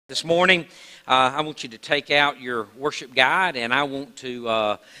This morning, I want you to take out your worship guide, and I want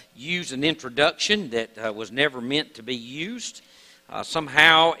to use an introduction that was never meant to be used.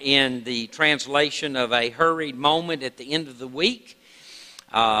 Somehow, in the translation of a hurried moment at the end of the week,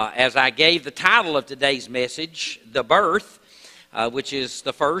 as I gave the title of today's message, The Birth, which is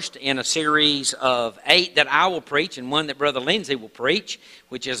the first in a series of 8 that I will preach and one that Brother Lindsay will preach,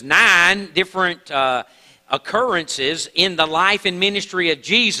 which is 9 different occurrences in the life and ministry of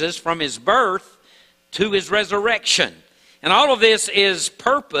Jesus from his birth to his resurrection. And all of this is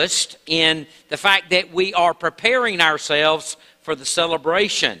purposed in the fact that we are preparing ourselves for the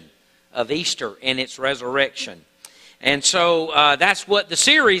celebration of Easter and its resurrection. And so that's what the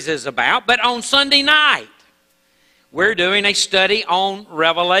series is about. But on Sunday night, we're doing a study on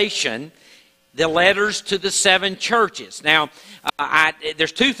Revelation, the letters to the 7 churches. Now,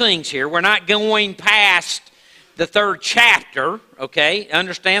 there's 2 things here. We're not going past the 3rd chapter, okay?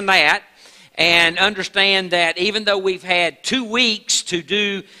 Understand that. And understand that even though we've had 2 weeks to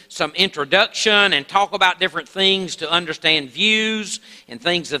do some introduction and talk about different things to understand views and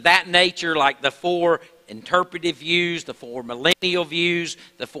things of that nature, like the 4 interpretive views, the 4 millennial views,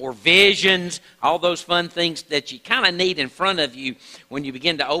 the 4 visions, all those fun things that you kind of need in front of you when you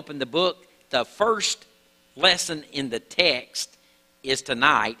begin to open the book. The first lesson in the text is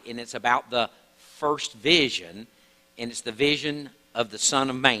tonight, and it's about the first vision, and it's the vision of the Son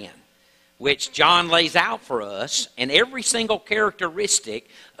of Man, which John lays out for us. And every single characteristic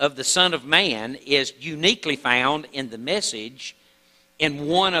of the Son of Man is uniquely found in the message in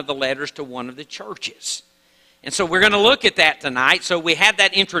one of the letters to one of the churches. And so we're going to look at that tonight. So we have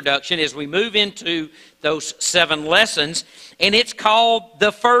that introduction as we move into those 7 lessons, and it's called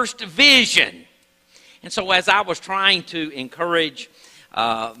the first vision. And so as I was trying to encourage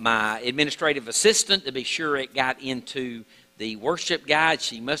my administrative assistant to be sure it got into the worship guide,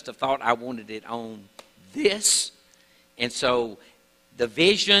 she must have thought I wanted it on this. And so the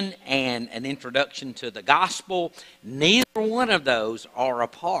vision and an introduction to the gospel, neither one of those are a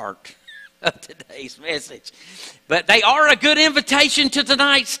part of today's message. But they are a good invitation to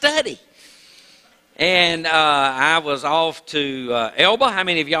tonight's study. And I was off to Elba. How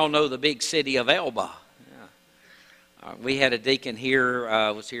many of y'all know the big city of Elba? We had a deacon here,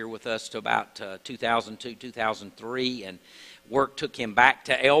 was here with us to about 2002, 2003, and work took him back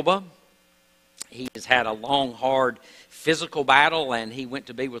to Elba. He has had a long, hard physical battle, and he went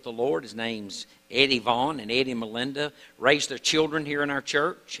to be with the Lord. His name's Eddie Vaughn, and Eddie and Melinda raised their children here in our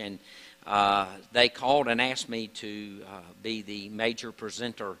church, and they called and asked me to be the major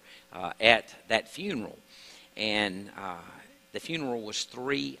presenter at that funeral. And the funeral was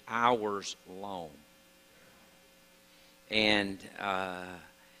 3 hours long. And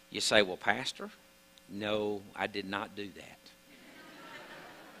you say, well, Pastor, no, I did not do that.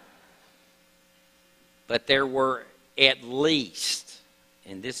 But there were at least,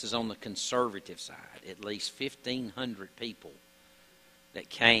 and this is on the conservative side, at least 1,500 people that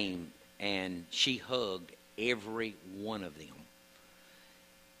came, and she hugged every one of them,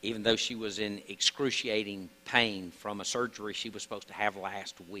 even though she was in excruciating pain from a surgery she was supposed to have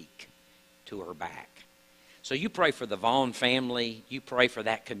last week to her back. So you pray for the Vaughn family. You pray for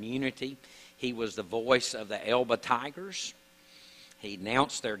that community. He was the voice of the Elba Tigers. He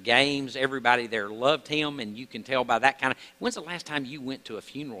announced their games. Everybody there loved him, and you can tell by that kind of... When's the last time you went to a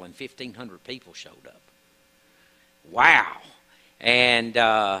funeral and 1,500 people showed up? Wow. And,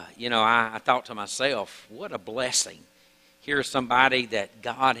 I thought to myself, what a blessing. Here's somebody that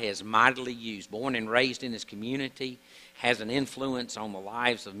God has mightily used, born and raised in his community, has an influence on the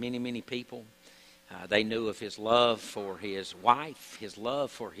lives of many, many people. They knew of his love for his wife, his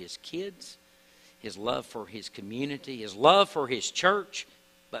love for his kids, his love for his community, his love for his church,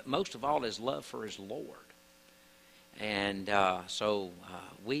 but most of all, his love for his Lord. And so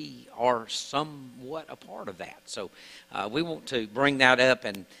we are somewhat a part of that. So we want to bring that up,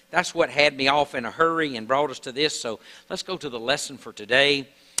 and that's what had me off in a hurry and brought us to this. So let's go to the lesson for today,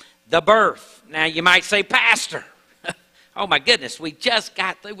 the birth. Now you might say, Pastor, oh my goodness, we just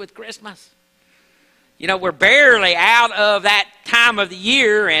got through with Christmas. You know, we're barely out of that time of the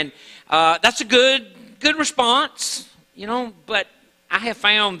year, and that's a good response, but I have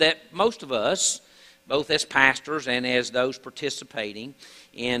found that most of us, both as pastors and as those participating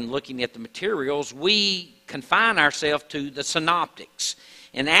in looking at the materials, we confine ourselves to the synoptics.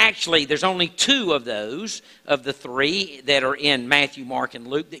 And actually, there's only 2 of those, of the 3 that are in Matthew, Mark, and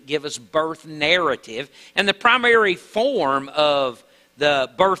Luke, that give us birth narrative. And the primary form of the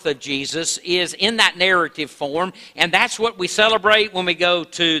birth of Jesus is in that narrative form, and that's what we celebrate when we go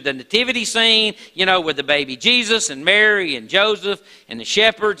to the nativity scene, you know, with the baby Jesus and Mary and Joseph and the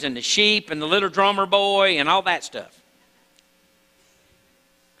shepherds and the sheep and the little drummer boy and all that stuff.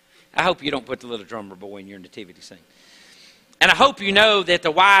 I hope you don't put the little drummer boy in your nativity scene. And I hope you know that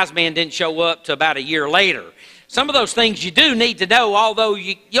the wise man didn't show up till about a year later. Some of those things you do need to know, although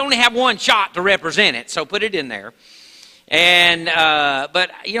you only have one shot to represent it, so put it in there. And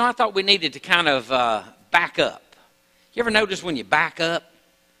but, you know, I thought we needed to kind of back up. You ever notice when you back up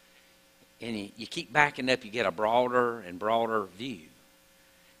and you keep backing up, you get a broader and broader view?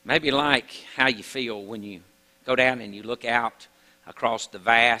 Maybe like how you feel when you go down and you look out across the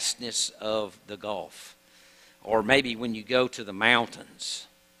vastness of the Gulf. Or maybe when you go to the mountains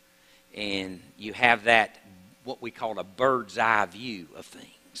and you have that, what we call a bird's eye view of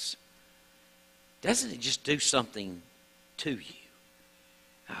things. Doesn't it just do something to you?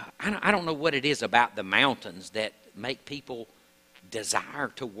 I don't know what it is about the mountains that make people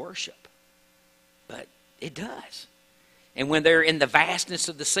desire to worship, but it does. And when they're in the vastness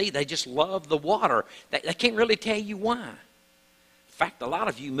of the sea, they just love the water. They can't really tell you why. In fact, a lot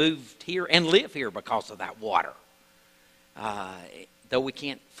of you moved here and live here because of that water, though we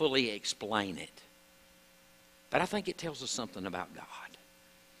can't fully explain it. But I think it tells us something about God.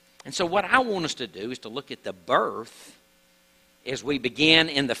 And so what I want us to do is to look at the birth as we begin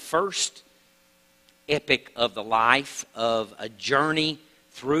in the first epic of the life of a journey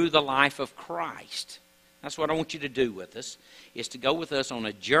through the life of Christ. That's what I want you to do with us, is to go with us on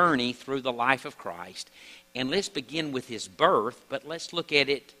a journey through the life of Christ. And let's begin with his birth, but let's look at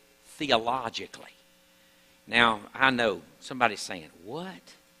it theologically. Now, I know somebody's saying, what?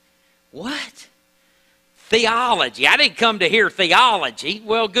 What? Theology. I didn't come to hear theology.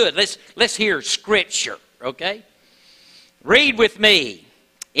 Well, good. Let's hear Scripture, okay? Read with me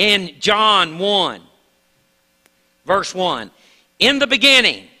in John 1, verse 1. In the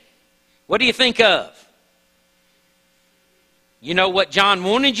beginning, what do you think of? You know what John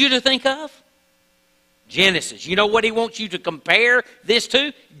wanted you to think of? Genesis. You know what he wants you to compare this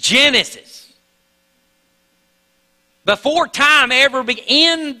to? Genesis. Before time ever began,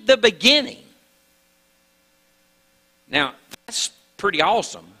 in the beginning. Now, that's pretty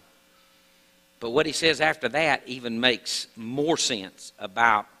awesome. But what he says after that even makes more sense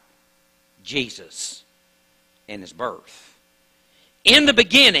about Jesus and his birth. In the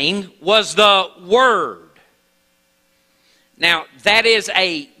beginning was the Word. Now, that is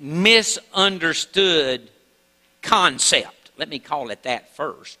a misunderstood concept. Let me call it that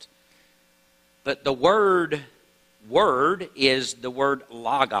first. But the word is the word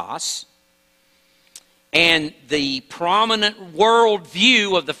logos. And the prominent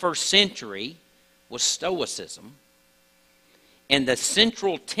worldview of the first century was Stoicism. And the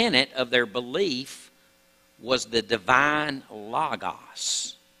central tenet of their belief was the divine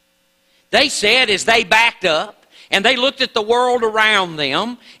logos. They said, as they backed up, and they looked at the world around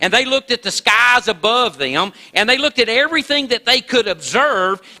them, and they looked at the skies above them, and they looked at everything that they could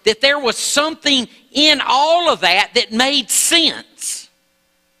observe, that there was something in all of that that made sense.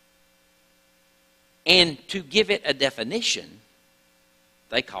 And to give it a definition,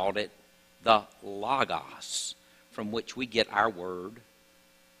 they called it the logos, from which we get our word.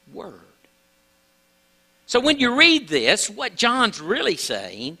 So when you read this, what John's really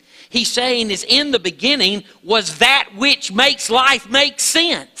saying, he's saying is in the beginning was that which makes life make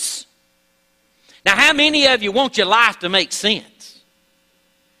sense. Now, how many of you want your life to make sense?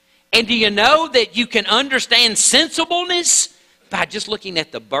 And do you know that you can understand sensibleness by just looking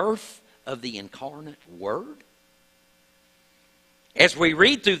at the birth of the incarnate Word? As we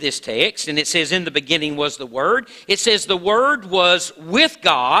read through this text, and it says, in the beginning was the Word, it says the Word was with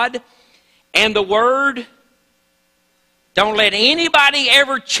God, and the Word... Don't let anybody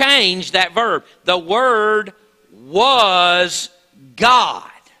ever change that verb. The Word was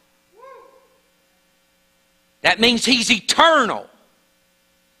God. That means He's eternal.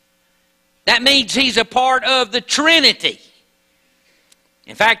 That means He's a part of the Trinity.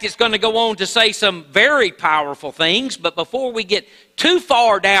 In fact, it's going to go on to say some very powerful things, but before we get too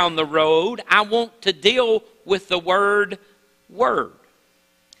far down the road, I want to deal with the word Word.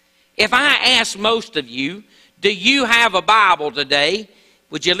 If I ask most of you, do you have a Bible today?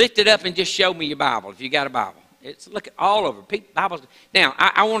 Would you lift it up and just show me your Bible if you got a Bible? It's look all over. Bibles. Now,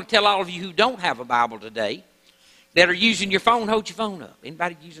 I want to tell all of you who don't have a Bible today that are using your phone, hold your phone up.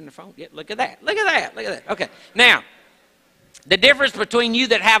 Anybody using their phone? Yeah, look at that. Look at that. Look at that. Okay. Now, the difference between you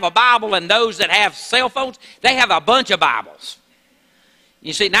that have a Bible and those that have cell phones, they have a bunch of Bibles.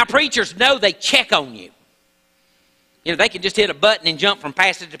 You see, now preachers know they check on you. You know, they can just hit a button and jump from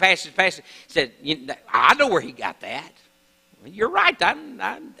passage to passage to passage. Said, I know where he got that. Well, you're right.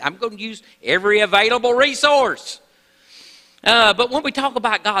 I'm going to use every available resource. But when we talk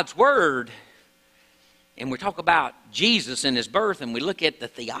about God's Word, and we talk about Jesus and His birth, and we look at the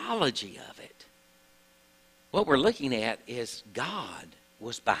theology of it, what we're looking at is God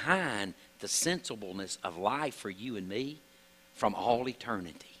was behind the sensibleness of life for you and me from all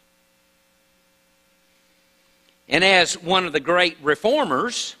eternity. And as one of the great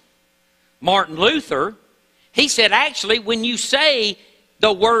reformers, Martin Luther, he said, actually, when you say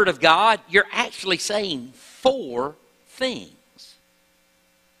the Word of God, you're actually saying 4 things.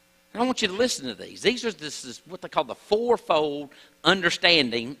 And I want you to listen to these. This is what they call the fourfold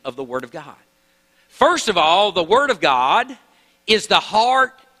understanding of the Word of God. First of all, the Word of God is the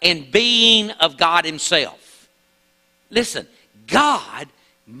heart and being of God Himself. Listen, God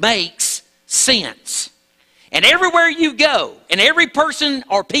makes sense. And everywhere you go, and every person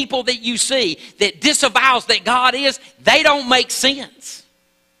or people that you see that disavows that God is, they don't make sense.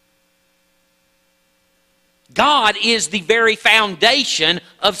 God is the very foundation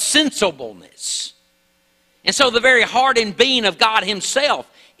of sensibleness. And so the very heart and being of God Himself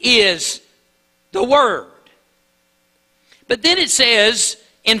is the Word. But then it says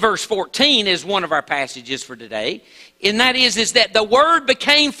in verse 14 is one of our passages for today, and that is that the Word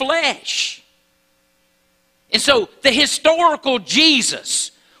became flesh. And so the historical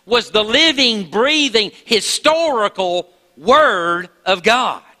Jesus was the living, breathing, historical Word of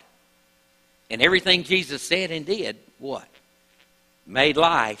God. And everything Jesus said and did, what? Made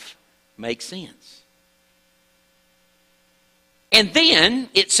life make sense. And then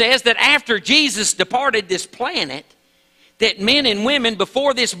it says that after Jesus departed this planet, that men and women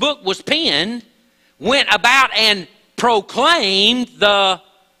before this book was penned went about and proclaimed the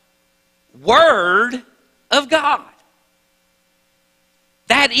Word of God.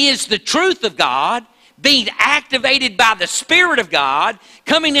 That is the truth of God being activated by the Spirit of God,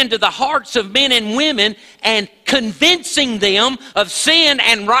 coming into the hearts of men and women and convincing them of sin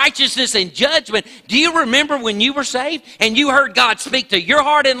and righteousness and judgment. Do you remember when you were saved and you heard God speak to your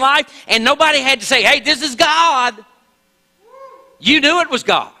heart and life and nobody had to say, hey, this is God? You knew it was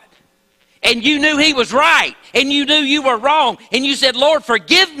God. And you knew He was right. And you knew you were wrong. And you said, Lord,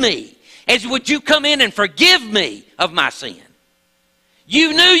 forgive me. As would you come in and forgive me of my sin?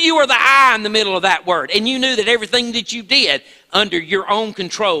 You knew you were the I in the middle of that word. And you knew that everything that you did under your own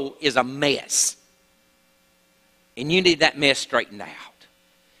control is a mess. And you need that mess straightened out.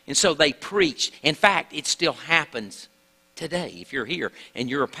 And so they preached. In fact, it still happens today. If you're here and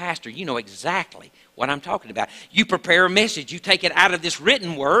you're a pastor, you know exactly what I'm talking about. You prepare a message. You take it out of this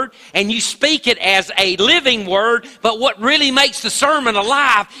written word and you speak it as a living word. But what really makes the sermon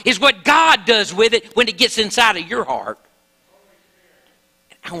alive is what God does with it when it gets inside of your heart.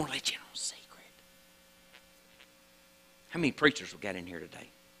 I want to let you know a secret. How many preachers we got in here today?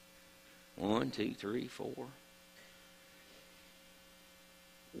 1, 2, 3, 4.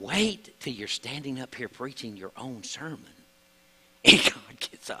 Wait till you're standing up here preaching your own sermon and God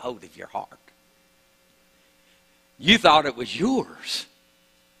gets a hold of your heart. You thought it was yours.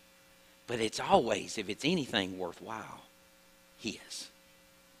 But it's always, if it's anything worthwhile, His.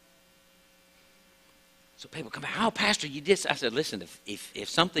 So people come out, oh, Pastor, you did. I said, listen, if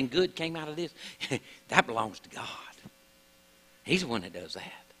something good came out of this, that belongs to God. He's the one that does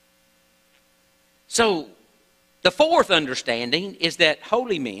that. So the fourth understanding is that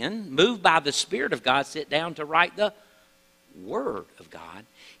holy men, moved by the Spirit of God, sit down to write the Word of God.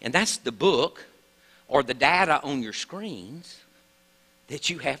 And that's the book or the data on your screens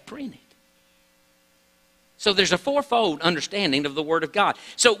that you have printed. So there's a fourfold understanding of the Word of God.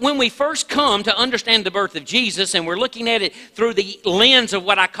 So when we first come to understand the birth of Jesus and we're looking at it through the lens of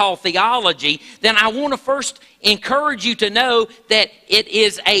what I call theology, then I want to first encourage you to know that it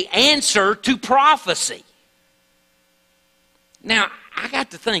is an answer to prophecy. Now, I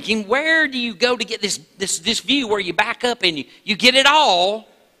got to thinking, where do you go to get this view where you back up and you get it all?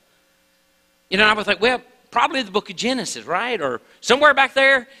 You know, I would think, well, probably the book of Genesis, right? Or somewhere back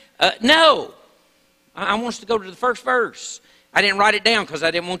there. No. I want us to go to the first verse. I didn't write it down because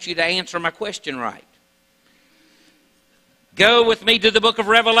I didn't want you to answer my question right. Go with me to the book of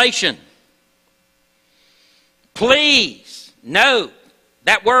Revelation. Please note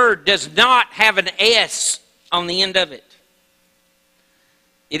that word does not have an S on the end of it.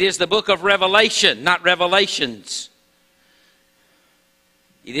 It is the book of Revelation, not Revelations.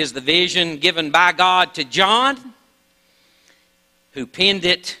 It is the vision given by God to John, who penned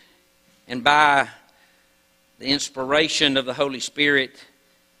it, and by the inspiration of the Holy Spirit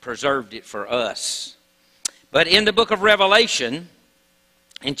preserved it for us. But in the book of Revelation,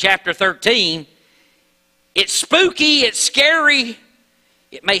 in chapter 13, it's spooky, it's scary.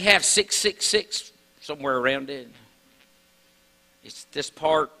 It may have 666 somewhere around it. It's this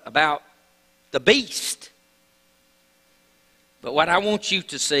part about the beast. But what I want you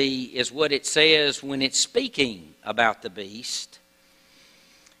to see is what it says when it's speaking about the beast.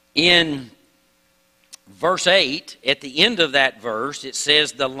 In verse 8, at the end of that verse, it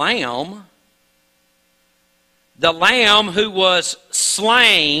says, the Lamb who was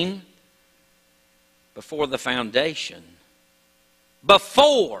slain before the foundation,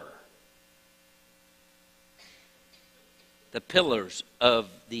 before the pillars of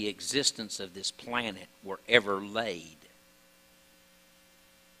the existence of this planet were ever laid.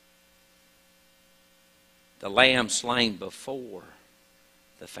 The Lamb slain before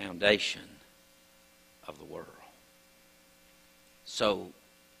the foundation of the world. So,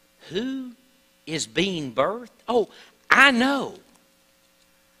 who is being birthed? Oh, I know.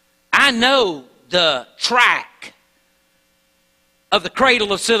 I know the track of the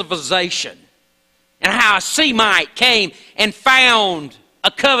cradle of civilization and how a Semite came and found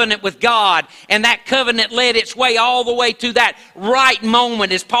a covenant with God, and that covenant led its way all the way to that right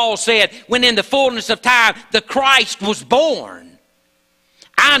moment, as Paul said, when in the fullness of time the Christ was born.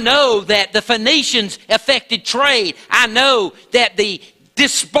 I know that the Phoenicians affected trade. I know that the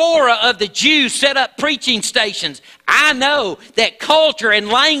diaspora of the Jews set up preaching stations. I know that culture and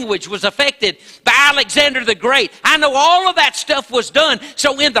language was affected by Alexander the Great. I know all of that stuff was done.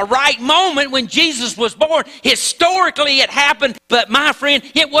 So in the right moment when Jesus was born, historically it happened. But my friend,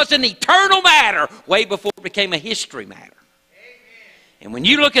 it was an eternal matter way before it became a history matter. Amen. And when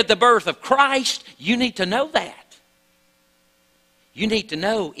you look at the birth of Christ, you need to know that. You need to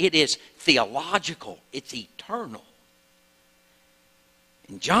know it is theological. It's eternal.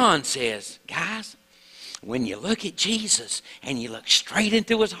 And John says, guys, when you look at Jesus and you look straight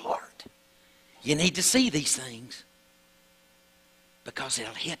into his heart, you need to see these things because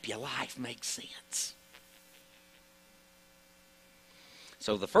it'll help your life make sense.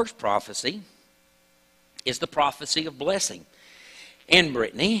 So the first prophecy is the prophecy of blessing. And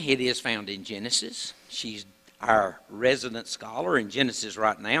Brittany, it is found in Genesis. She's our resident scholar in Genesis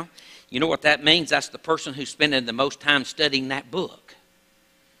right now. You know what that means? That's the person who's spending the most time studying that book.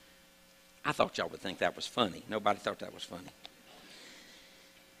 I thought y'all would think that was funny. Nobody thought that was funny.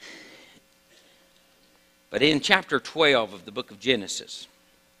 But in chapter 12 of the book of Genesis,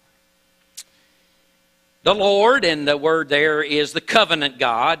 the Lord, and the word there is the covenant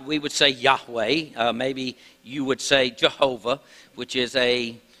God. We would say Yahweh. Maybe you would say Jehovah, which is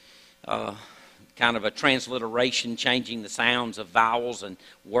a kind of a transliteration, changing the sounds of vowels and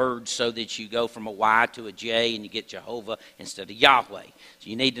words so that you go from a Y to a J and you get Jehovah instead of Yahweh. So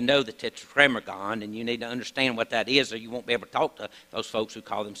you need to know the Tetragrammaton, and you need to understand what that is, or you won't be able to talk to those folks who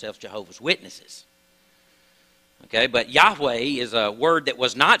call themselves Jehovah's Witnesses. Okay, but Yahweh is a word that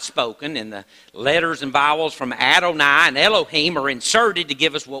was not spoken, and the letters and vowels from Adonai and Elohim are inserted to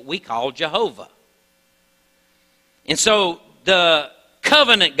give us what we call Jehovah. And so the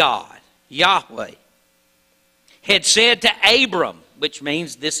covenant God, Yahweh, had said to Abram, which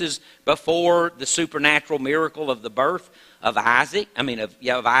means this is before the supernatural miracle of the birth of Isaac.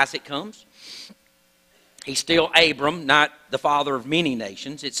 Of Isaac comes. He's still Abram, not the father of many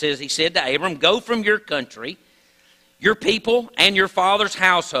nations. It says he said to Abram, go from your country, your people, and your father's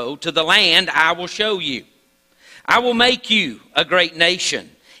household to the land I will show you. I will make you a great nation,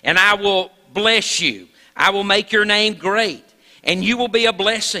 and I will bless you. I will make your name great, and you will be a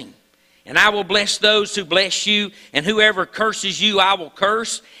blessing. And I will bless those who bless you, and whoever curses you I will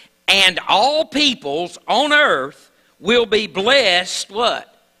curse. And all peoples on earth will be blessed,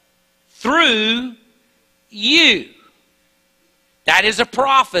 what? Through you. That is a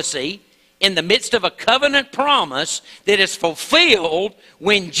prophecy in the midst of a covenant promise that is fulfilled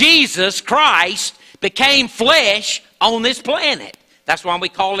when Jesus Christ became flesh on this planet. That's why we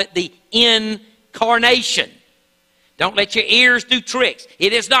call it the incarnation. Don't let your ears do tricks.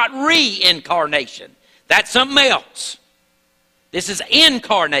 It is not reincarnation. That's something else. This is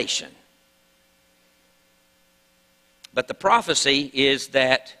incarnation. But the prophecy is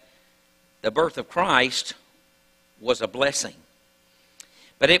that the birth of Christ was a blessing.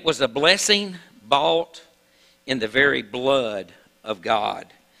 But it was a blessing bought in the very blood of God.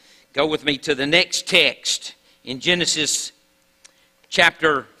 Go with me to the next text in Genesis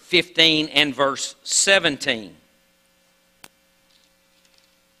chapter 15 and verse 17.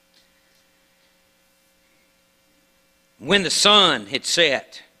 When the sun had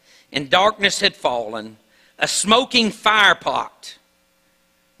set and darkness had fallen, a smoking firepot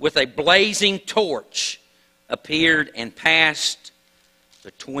with a blazing torch appeared and passed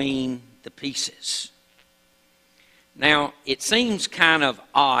between the pieces. Now, it seems kind of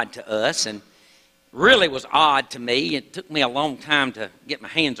odd to us, and really was odd to me. It took me a long time to get my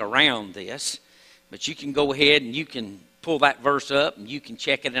hands around this, but you can go ahead and you can pull that verse up, and you can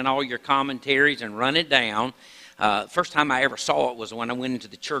check it in all your commentaries and run it down. First time I ever saw it was when I went into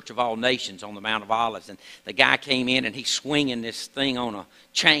the Church of All Nations on the Mount of Olives, and the guy came in and he's swinging this thing on a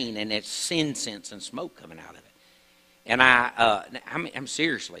chain, and it's incense and smoke coming out of it. And I'm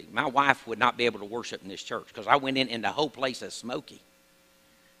seriously, my wife would not be able to worship in this church because I went in and the whole place is smoky.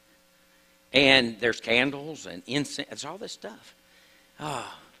 And there's candles and incense, it's all this stuff.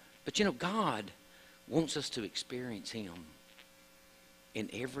 But you know, God wants us to experience Him in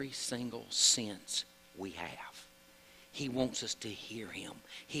every single sense we have. He wants us to hear Him.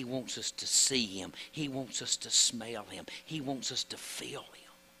 He wants us to see Him. He wants us to smell Him. He wants us to feel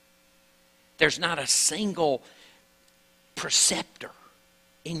Him. There's not a single perceptor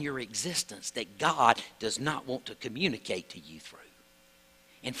in your existence that God does not want to communicate to you through.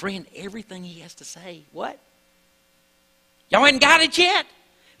 And friend, everything He has to say, what? Y'all ain't got it yet?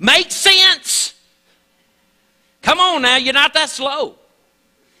 Makes sense. Come on now, you're not that slow.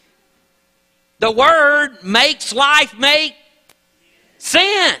 The Word makes life make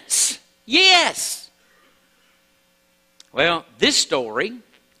sense. Yes. Well, this story,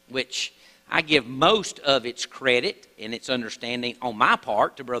 which I give most of its credit and its understanding on my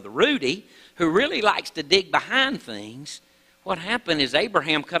part to Brother Rudy, who really likes to dig behind things. What happened is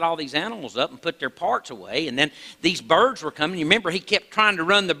Abraham cut all these animals up and put their parts away, and then these birds were coming. You remember he kept trying to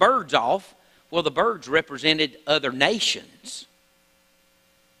run the birds off. Well, the birds represented other nations.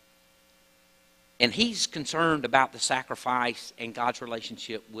 And he's concerned about the sacrifice and God's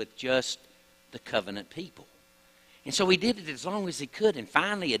relationship with just the covenant people. And so he did it as long as he could. And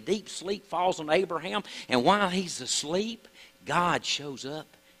finally, a deep sleep falls on Abraham. And while he's asleep, God shows up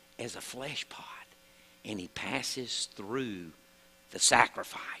as a flesh pot. And He passes through the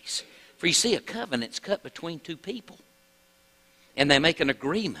sacrifice. For you see, a covenant's cut between two people. And they make an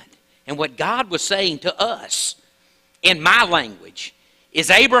agreement. And what God was saying to us, in my language, is,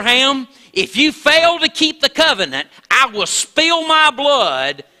 Abraham, if you fail to keep the covenant, I will spill my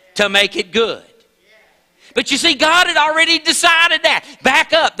blood to make it good. But you see, God had already decided that.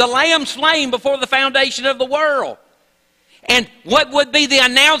 Back up, the lamb slain before the foundation of the world. And what would be the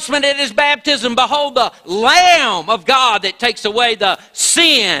announcement at His baptism? Behold, the Lamb of God that takes away the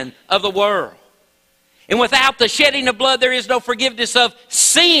sin of the world. And without the shedding of blood, there is no forgiveness of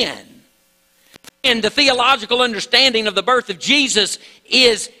sin. And the theological understanding of the birth of Jesus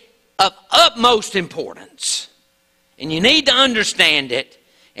is of utmost importance. And you need to understand it.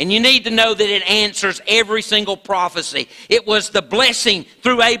 And you need to know that it answers every single prophecy. It was the blessing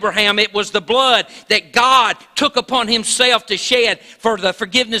through Abraham. It was the blood that God took upon Himself to shed for the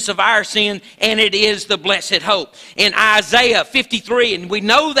forgiveness of our sin. And it is the blessed hope. In Isaiah 53, and we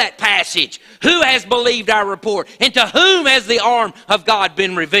know that passage, who has believed our report? And to whom has the arm of God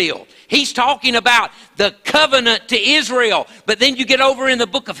been revealed? He's talking about the covenant to Israel. But then you get over in the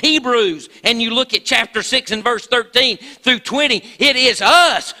book of Hebrews and you look at chapter 6 and verse 13 through 20. It is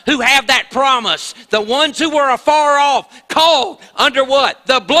us who have that promise. The ones who were afar off, called under what?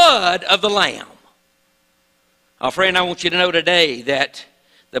 The blood of the Lamb. Oh, friend, I want you to know today that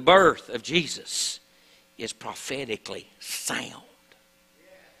the birth of Jesus is prophetically sound.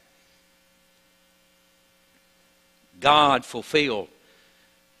 God fulfilled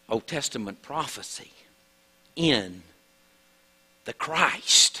Old Testament prophecy in the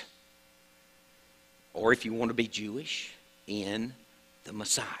Christ. Or if you want to be Jewish, in the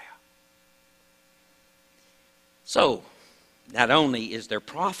Messiah. So, not only is there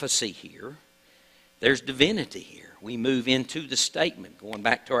prophecy here, there's divinity here. We move into the statement, going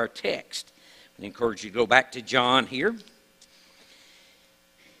back to our text. I encourage you to go back to John here.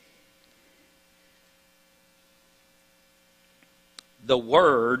 The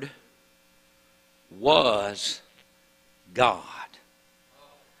Word was God.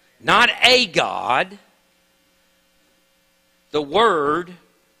 Not a God. The Word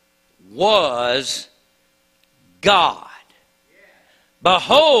was God.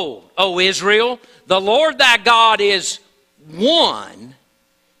 Behold, O Israel, the Lord thy God is one,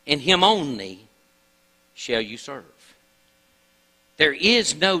 and Him only shall you serve. There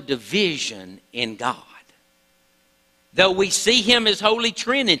is no division in God. Though we see Him as Holy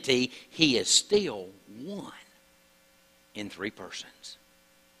Trinity, He is still one in three persons.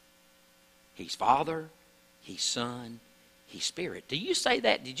 He's Father, He's Son, He's Spirit. Do you say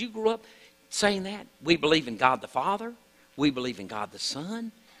that? Did you grow up saying that? We believe in God the Father. We believe in God the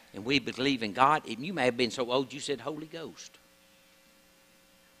Son. and we believe in God. And you may have been so old you said Holy Ghost.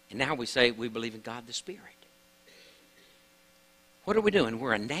 And now we say we believe in God the Spirit. What are we doing?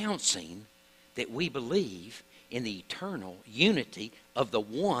 We're announcing that we believe in the eternal unity of the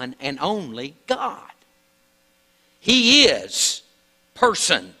one and only God. He is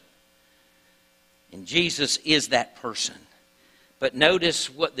person. And Jesus is that person. But notice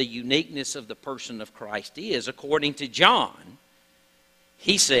what the uniqueness of the person of Christ is. According to John,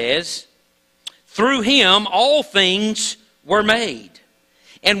 he says, through him all things were made.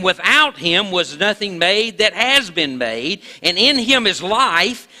 And without him was nothing made that has been made. And in him is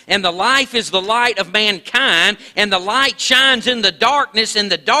life, and the life is the light of mankind. And the light shines in the darkness,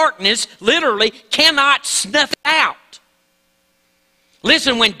 and the darkness literally cannot snuff it out.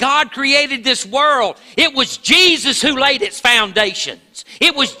 Listen, when God created this world, it was Jesus who laid its foundations.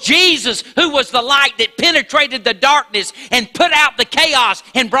 It was Jesus who was the light that penetrated the darkness and put out the chaos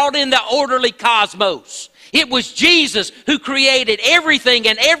and brought in the orderly cosmos. It was Jesus who created everything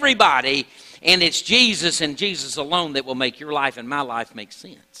and everybody, and it's Jesus and Jesus alone that will make your life and my life make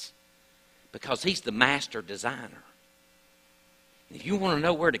sense, because he's the master designer. If you want to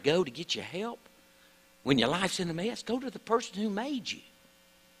know where to go to get your help when your life's in a mess, go to the person who made you,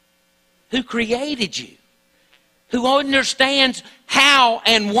 who created you, who understands how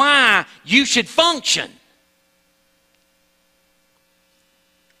and why you should function.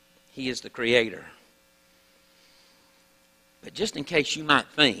 He is the creator. But just in case you might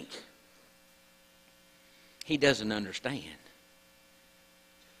think he doesn't understand,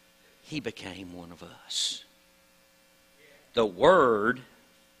 he became one of us. The Word,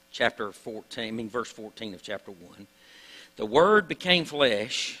 verse 14 of chapter 1, the Word became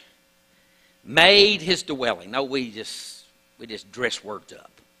flesh, made his dwelling. No, we just dress words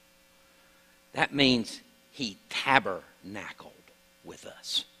up. That means he tabernacled with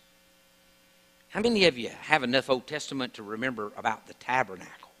us. How many of you have enough Old Testament to remember about the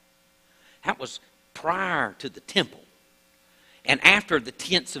tabernacle? That was prior to the temple and after the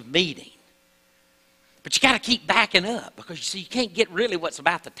tents of meeting. But you got to keep backing up, because you see, you can't get really what's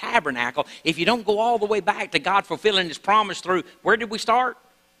about the tabernacle if you don't go all the way back to God fulfilling his promise through, where did we start?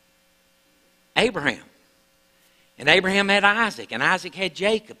 Abraham. And Abraham had Isaac, and Isaac had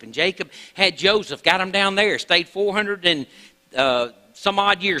Jacob, and Jacob had Joseph. Got him down there, stayed 400 and some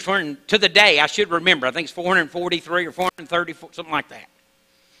odd years, to the day, I should remember. I think it's 443 or 434, something like that.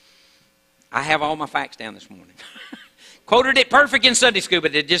 I have all my facts down this morning. Quoted it perfect in Sunday school,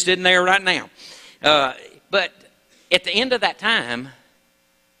 but it just isn't there right now. But at the end of that time,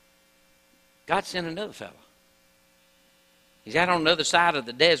 God sent another fellow. He's out on the other side of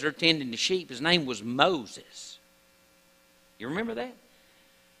the desert tending the sheep. His name was Moses. You remember that?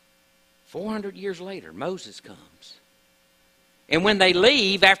 400 years later, Moses comes. And when they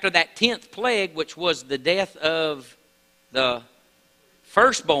leave after that 10th plague, which was the death of the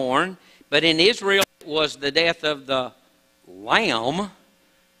firstborn, but in Israel it was the death of the lamb,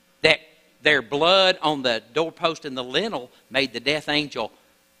 that their blood on the doorpost and the lintel made the death angel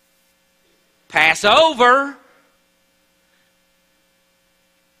pass over.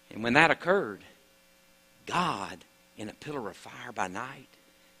 And when that occurred, God, in a pillar of fire by night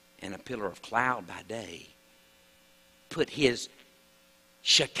and a pillar of cloud by day, put his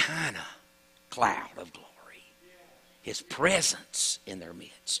Shekinah cloud of glory, his presence in their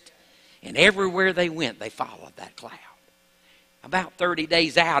midst. And everywhere they went, they followed that cloud. About 30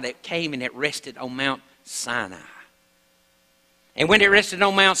 days out, it came and it rested on Mount Sinai. And when it rested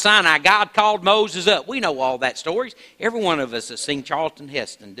on Mount Sinai, God called Moses up. We know all that stories. Every one of us has seen Charlton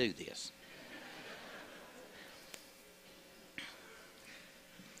Heston do this.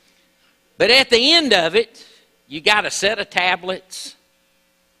 But at the end of it, you got a set of tablets.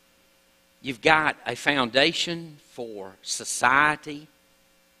 You've got a foundation for society.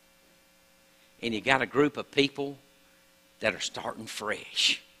 And you got a group of people that are starting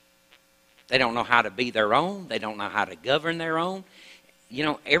fresh. They don't know how to be their own. They don't know how to govern their own. You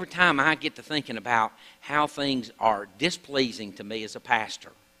know, every time I get to thinking about how things are displeasing to me as a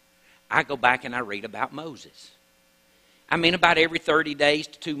pastor, I go back and I read about Moses. I mean, about every 30 days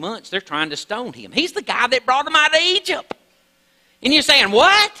to 2 months, they're trying to stone him. He's the guy that brought them out of Egypt. And you're saying,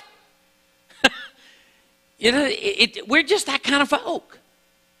 what? You know, we're just that kind of folk.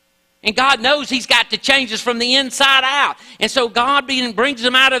 And God knows he's got to change us from the inside out. And so God brings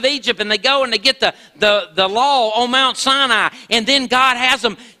them out of Egypt, and they go and they get the law on Mount Sinai. And then God has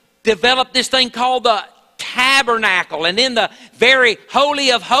them develop this thing called the tabernacle. And in the very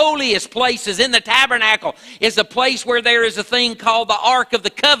holy of holiest places, in the tabernacle, is a place where there is a thing called the Ark of the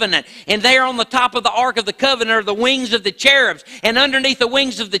Covenant. And there on the top of the Ark of the Covenant are the wings of the cherubs. And underneath the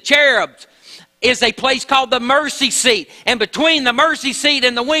wings of the cherubs is a place called the mercy seat. And between the mercy seat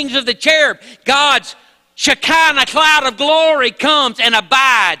and the wings of the cherub, God's Shekinah cloud of glory comes and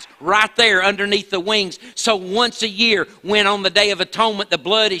abides right there underneath the wings. So once a year, when on the Day of Atonement the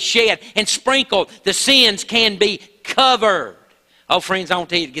blood is shed and sprinkled, the sins can be covered. Oh, friends, I want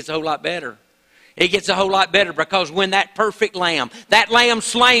to tell you, it gets a whole lot better. It gets a whole lot better, because when that perfect lamb, that lamb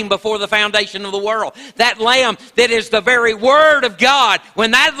slain before the foundation of the world, that lamb that is the very Word of God,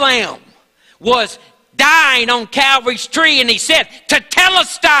 when that lamb was dying on Calvary's tree, and he said,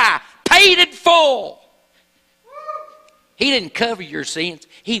 "Tetelestai," paid in full. He didn't cover your sins.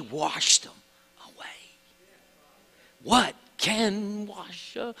 He washed them away. What can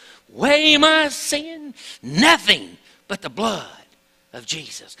wash away my sin? Nothing but the blood of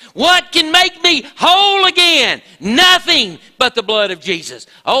Jesus. What can make me whole again? Nothing but the blood of Jesus.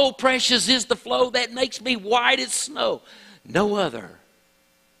 Oh, precious is the flow that makes me white as snow. No other.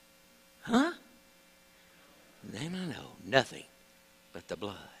 Huh? Then I know nothing but the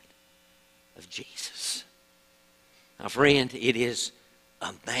blood of Jesus. Now, friend, it is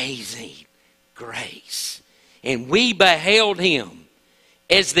amazing grace. And we beheld him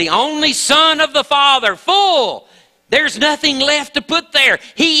as the only Son of the Father, full. There's nothing left to put there.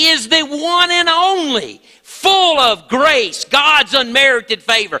 He is the one and only, full of grace, God's unmerited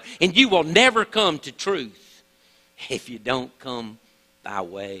favor. And you will never come to truth if you don't come by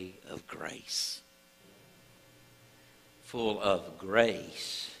way of grace. Full of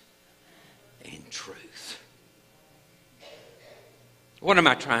grace and truth. What am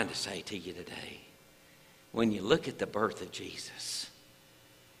I trying to say to you today? When you look at the birth of Jesus,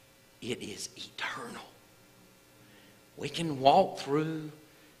 it is eternal. We can walk through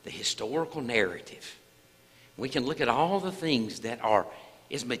the historical narrative. We can look at all the things that are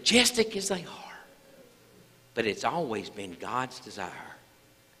as majestic as they are. But it's always been God's desire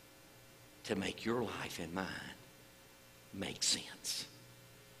to make your life and mine make sense.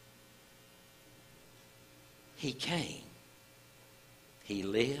 He came. He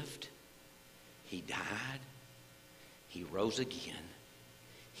lived, he died, he rose again.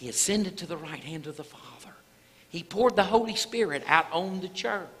 He ascended to the right hand of the Father. He poured the Holy Spirit out on the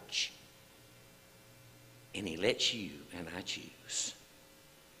church. And he lets you and I choose.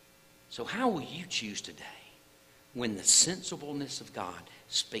 So how will you choose today when the sensibleness of God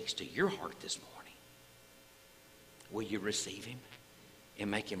speaks to your heart this morning? Will you receive him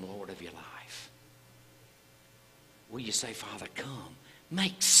and make him Lord of your life? Will you say, "Father, come,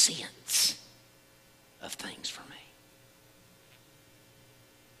 make sense of things for me"?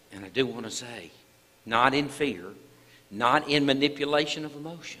 And I do want to say, not in fear, not in manipulation of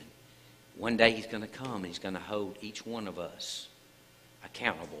emotion. One day he's going to come and he's going to hold each one of us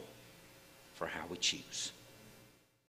accountable for how we choose.